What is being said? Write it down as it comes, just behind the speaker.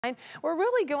We're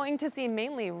really going to see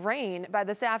mainly rain by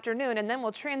this afternoon, and then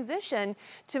we'll transition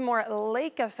to more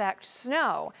lake effect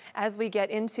snow as we get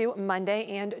into Monday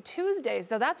and Tuesday.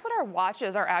 So that's what our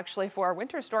watches are actually for.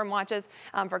 Winter storm watches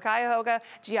for Cuyahoga,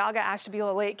 Geauga,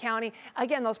 Ashtabula Lake County.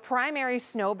 Again, those primary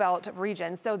snow belt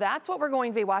regions. So that's what we're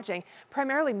going to be watching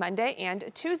primarily Monday and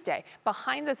Tuesday.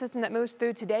 Behind the system that moves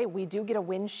through today, we do get a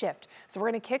wind shift. So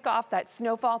we're going to kick off that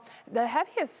snowfall. The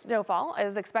heaviest snowfall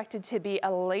is expected to be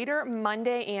a later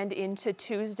Monday and into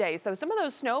Tuesday. So some of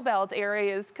those snow belt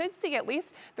areas could see at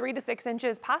least 3 to 6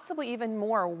 inches, possibly even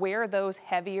more where those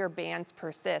heavier bands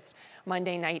persist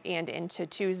Monday night and into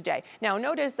Tuesday. Now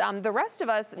notice the rest of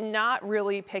us not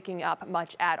really picking up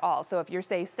much at all. So if you're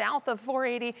say south of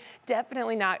 480,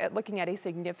 definitely not looking at a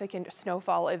significant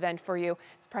snowfall event for you.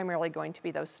 It's primarily going to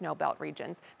be those snow belt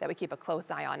regions that we keep a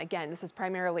close eye on. Again, this is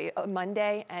primarily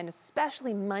Monday and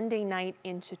especially Monday night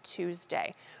into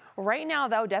Tuesday. Right now,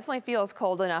 though, definitely feels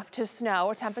cold enough to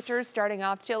snow. Temperatures starting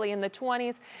off chilly in the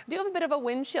 20s. We do have a bit of a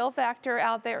wind chill factor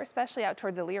out there, especially out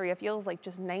towards Elyria. It feels like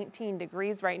just 19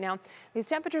 degrees right now. These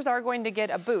temperatures are going to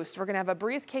get a boost. We're going to have a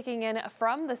breeze kicking in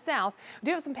from the south. We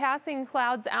do have some passing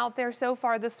clouds out there so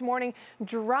far this morning.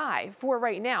 Dry for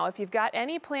right now. If you've got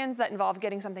any plans that involve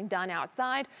getting something done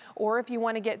outside, or if you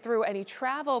want to get through any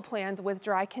travel plans with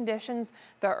dry conditions,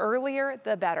 the earlier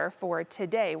the better for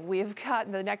today. We've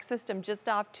got the next system just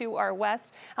off to our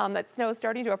west. That snow is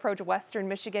starting to approach western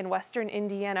Michigan, western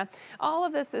Indiana. All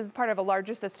of this is part of a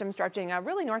larger system stretching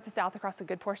really north to south across a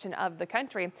good portion of the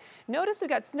country. Notice we've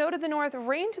got snow to the north,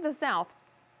 rain to the south.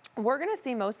 We're going to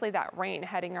see mostly that rain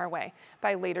heading our way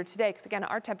by later today because, again,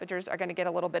 our temperatures are going to get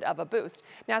a little bit of a boost.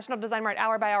 National Design Mart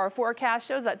hour-by-hour forecast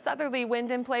shows that southerly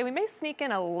wind in play. We may sneak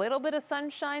in a little bit of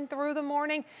sunshine through the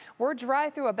morning. We're dry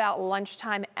through about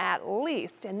lunchtime at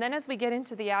least. And then as we get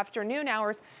into the afternoon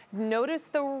hours, notice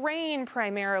the rain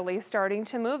primarily starting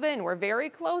to move in. We're very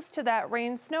close to that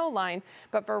rain-snow line,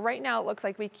 but for right now, it looks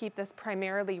like we keep this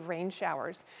primarily rain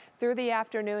showers through the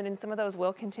afternoon, and some of those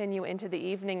will continue into the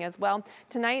evening as well.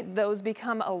 Tonight, those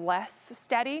become less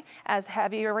steady as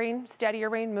heavier rain,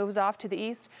 steadier rain moves off to the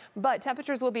east, but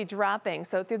temperatures will be dropping.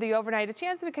 So through the overnight, a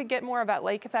chance we could get more of that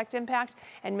lake effect impact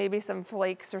and maybe some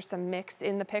flakes or some mix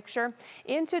in the picture.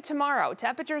 Into tomorrow,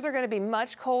 temperatures are going to be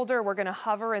much colder. We're going to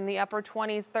hover in the upper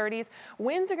 20s, 30s.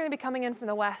 Winds are going to be coming in from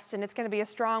the west, and it's going to be a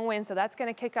strong wind, so that's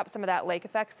going to kick up some of that lake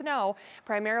effect snow,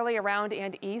 primarily around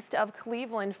and east of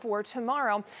Cleveland for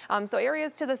tomorrow. So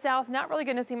areas to the south, not really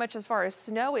going to see much as far as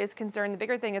snow is concerned. The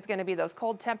bigger thing is going to be those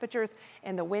cold temperatures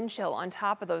and the wind chill on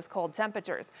top of those cold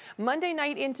temperatures. Monday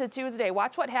night into Tuesday,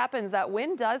 watch what happens. That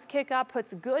wind does kick up,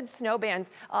 puts good snow bands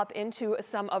up into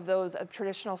some of those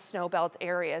traditional snow belt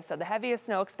areas. So the heaviest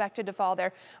snow expected to fall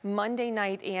there Monday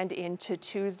night and into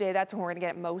Tuesday. That's when we're going to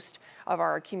get most of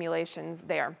our accumulations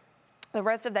there. The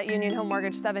rest of that Union Home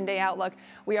Mortgage 7-day outlook,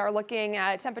 we are looking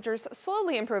at temperatures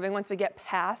slowly improving once we get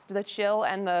past the chill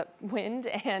and the wind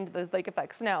and the lake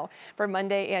effect snow. For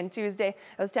Monday and Tuesday,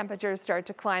 those temperatures start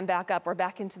to climb back up. We're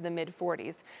back into the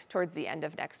mid-40s towards the end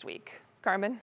of next week. Carmen?